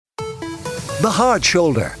The Hard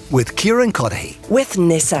Shoulder with Kieran Cuddihy with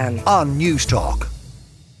Nissan on News Talk.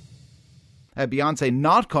 Beyonce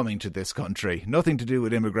not coming to this country, nothing to do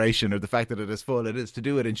with immigration or the fact that it is full. It is to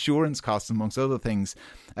do with insurance costs, amongst other things.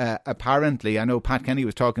 Apparently, I know Pat Kenny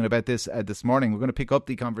was talking about this this morning. We're going to pick up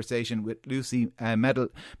the conversation with Lucy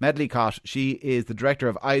Medleycott. She is the director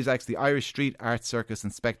of ISACS, the Irish Street Art Circus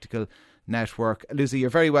and Spectacle Network. Lucy,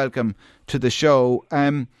 you're very welcome to the show.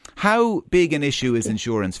 How big an issue is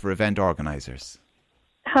insurance for event organisers?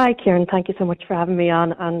 Hi, Kieran. Thank you so much for having me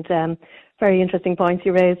on. And very interesting points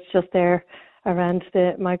you raised just there around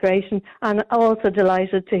the migration. And also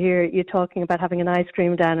delighted to hear you talking about having an ice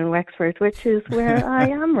cream down in Wexford, which is where I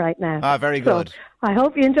am right now. Very good. So I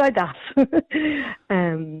hope you enjoyed that.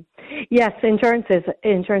 Yes, insurance is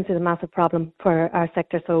a massive problem for our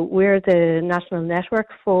sector. So we're the national network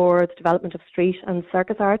for the development of street and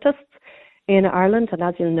circus artists in Ireland. And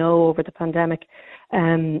as you'll know, over the pandemic,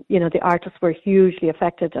 the artists were hugely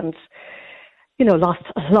affected and lost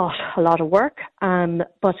a lot of work.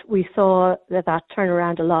 But we saw that turn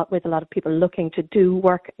around a lot with a lot of people looking to do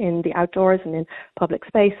work in the outdoors and in public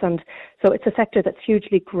space. And so it's a sector that's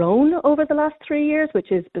hugely grown over the last 3 years,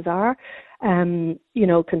 which is bizarre.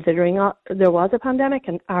 Considering there was a pandemic,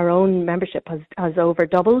 and our own membership has over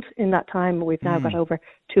doubled in that time. We've now got over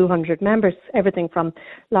 200 members, everything from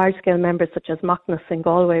large-scale members such as Macnas in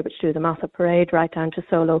Galway, which do the massive parade, right down to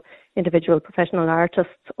solo individual professional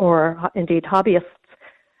artists or indeed hobbyists,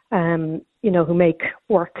 who make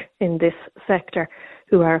work in this sector,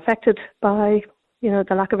 who are affected by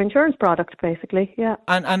the lack of insurance product, basically. Yeah.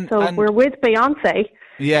 And we're with Beyonce.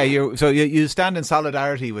 Yeah, you stand in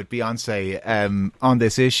solidarity with Beyonce on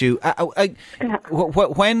this issue.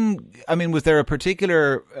 Was there a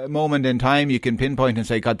particular moment in time you can pinpoint and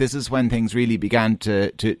say, God, this is when things really began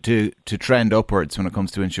to trend upwards when it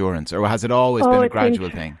comes to insurance, or has it always been a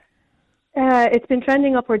gradual thing? It's been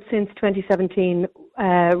trending upwards since 2017,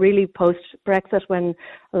 really post-Brexit, when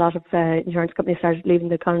a lot of insurance companies started leaving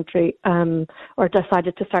the country or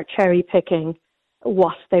decided to start cherry-picking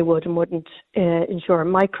what they would and wouldn't insure.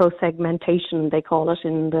 Micro-segmentation, they call it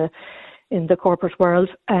in the corporate world.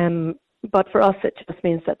 But for us, it just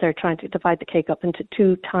means that they're trying to divide the cake up into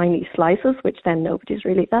two tiny slices, which then nobody's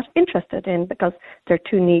really that interested in because they're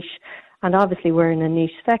too niche. And obviously we're in a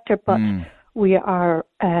niche sector, but we are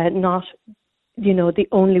not, the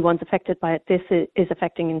only ones affected by it. This is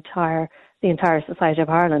affecting the entire society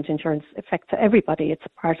of Ireland. Insurance affects everybody. It's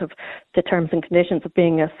part of the terms and conditions of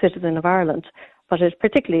being a citizen of Ireland. But it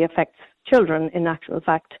particularly affects children, in actual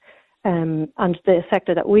fact. And the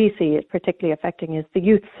sector that we see it particularly affecting is the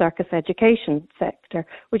youth circus education sector,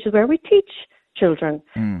 which is where we teach children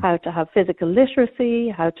how to have physical literacy,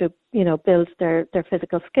 how to, build their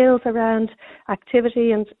physical skills around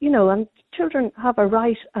activity. And children have a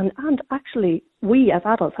right, and actually we as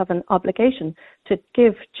adults have an obligation to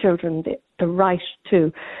give children the right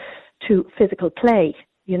to physical play,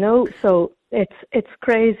 So it's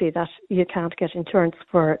crazy that you can't get insurance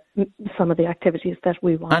for some of the activities that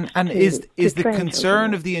we want. And is the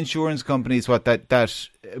concern of the insurance companies that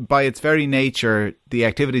by its very nature, the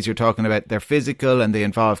activities you're talking about, they're physical and they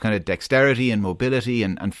involve kind of dexterity and mobility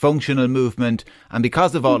and functional movement, and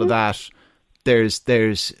because of all of that,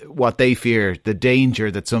 there's what they fear, the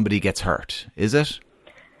danger that somebody gets hurt, is it?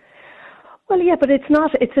 Well, yeah, but it's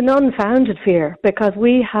not. It's an unfounded fear, because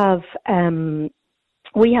we have done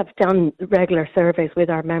regular surveys with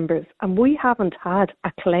our members, and we haven't had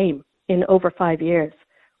a claim in over 5 years.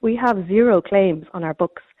 We have 0 claims on our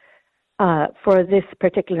books for this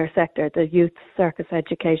particular sector, the youth circus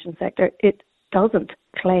education sector. It doesn't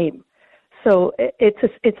claim. So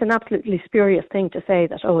it's an absolutely spurious thing to say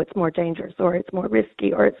that, it's more dangerous, or it's more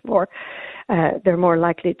risky, or it's more we're more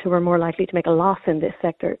likely to make a loss in this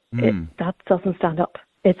sector. That doesn't stand up.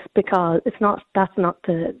 It's because that's not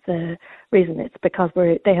the reason. It's because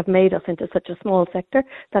they have made us into such a small sector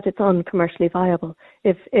that it's uncommercially viable.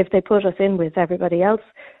 If they put us in with everybody else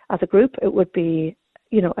as a group, it would be,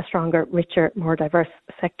 a stronger, richer, more diverse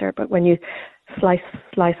sector. But when you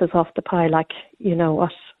slices off the pie, like,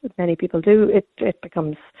 what many people do, it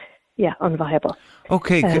becomes, unviable.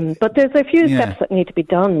 Okay. But there's a few steps that need to be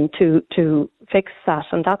done to fix that,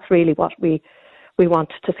 and that's really what we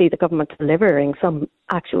want to see the government delivering some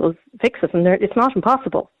actual fixes, and it's not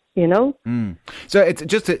impossible, So it's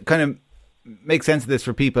just to kind of make sense of this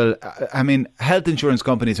for people. I mean, health insurance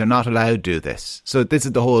companies are not allowed to do this. So this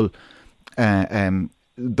is the whole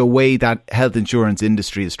the way that health insurance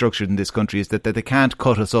industry is structured in this country, is that they can't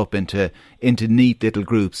cut us up into neat little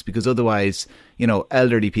groups, because otherwise,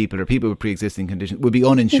 elderly people or people with pre-existing conditions would be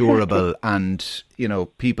uninsurable. Exactly. And,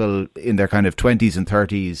 people in their kind of 20s and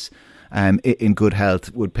 30s in good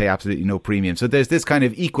health would pay absolutely no premium. So there's this kind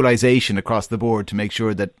of equalisation across the board to make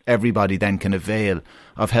sure that everybody then can avail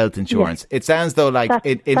of health insurance. Yes. It sounds though like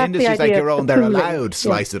in industries like your own, they're allowed to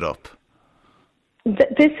slice it up.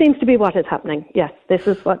 This seems to be what is happening. Yes, this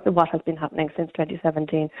is what has been happening since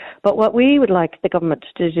 2017. But what we would like the government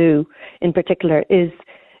to do in particular is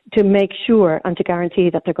to make sure and to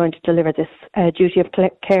guarantee that they're going to deliver this duty of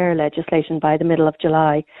care legislation by the middle of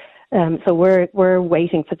July. So we're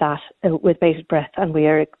waiting for that with bated breath, and we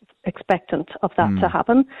are expectant of that to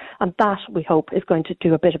happen. And that, we hope, is going to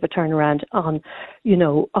do a bit of a turnaround on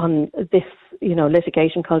this,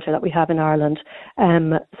 litigation culture that we have in Ireland.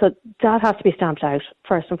 So that has to be stamped out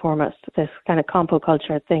first and foremost. This kind of compo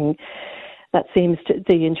culture thing that seems to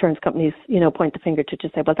the insurance companies, point the finger to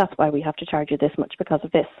say, well, that's why we have to charge you this much because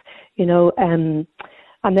of this,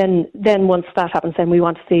 And then once that happens, then we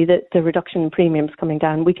want to see the reduction in premiums coming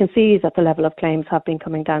down. We can see that the level of claims have been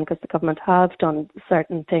coming down because the government have done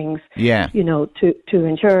certain things, to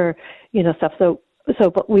ensure, stuff.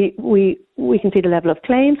 But we can see the level of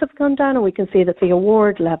claims have gone down, and we can see that the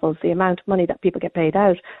award levels, the amount of money that people get paid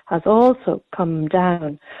out, has also come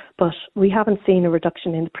down. But we haven't seen a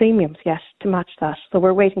reduction in the premiums yet to match that. So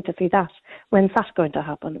we're waiting to see that. When's that going to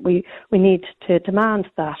happen? We need to demand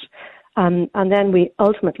that. And then we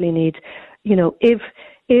ultimately need, if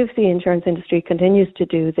the insurance industry continues to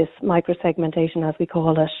do this micro-segmentation, as we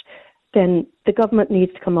call it, then the government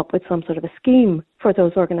needs to come up with some sort of a scheme for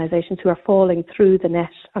those organisations who are falling through the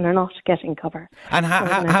net and are not getting cover. And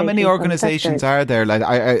how many organisations are there? Like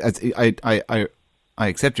I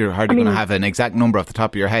accept you're hardly going to have an exact number off the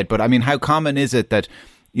top of your head, but I mean, how common is it that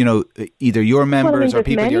either your members or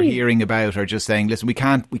people you're hearing about are just saying, listen, we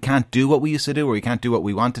can't do what we used to do, or we can't do what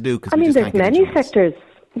we want to do because we just can't get insurance?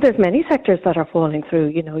 There's many sectors that are falling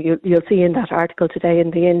through. You'll see in that article today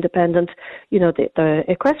in The Independent, the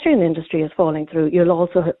equestrian industry is falling through. You'll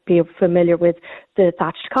also be familiar with the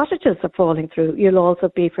thatched cottages are falling through. You'll also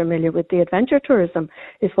be familiar with the adventure tourism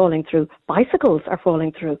is falling through. Bicycles are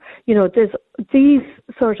falling through. There's these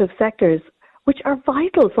sort of sectors which are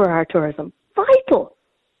vital for our tourism. Vital.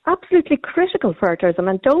 Absolutely critical for our tourism.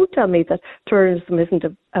 And don't tell me that tourism isn't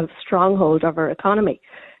a stronghold of our economy.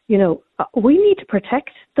 We need to protect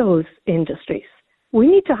those industries. We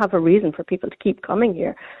need to have a reason for people to keep coming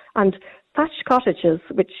here. And thatched cottages,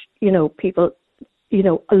 which, people,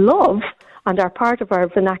 love and are part of our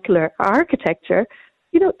vernacular architecture,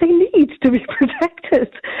 they need to be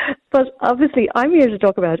protected. But obviously, I'm here to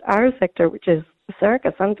talk about our sector, which is the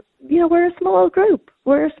circus. And, we're a small group.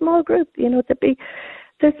 There's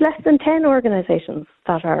less than 10 organisations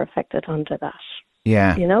that are affected under that.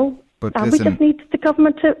 Yeah. But we just need the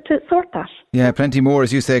government to sort that. Yeah, plenty more,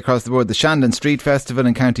 as you say, across the board. The Shandon Street Festival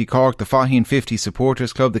in County Cork, the Faheen 50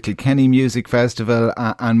 Supporters Club, the Kilkenny Music Festival,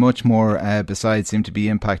 and much more besides seem to be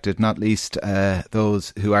impacted, not least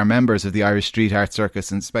those who are members of the Irish Street Art, Circus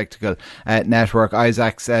and Spectacle Network.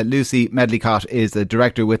 Isaac's Lucy Medleycott is the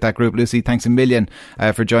director with that group. Lucy, thanks a million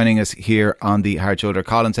for joining us here on the Hard Shoulder.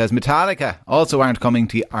 Colin says Metallica also aren't coming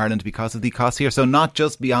to Ireland because of the costs here. So not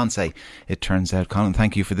just Beyonce, it turns out. Colin,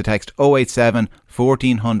 thank you for the text. 087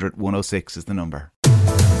 1400 106 is the number.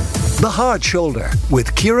 The Hard Shoulder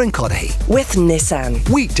with Kieran Cuddihy. With Nissan.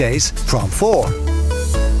 Weekdays from 4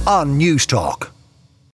 on News Talk.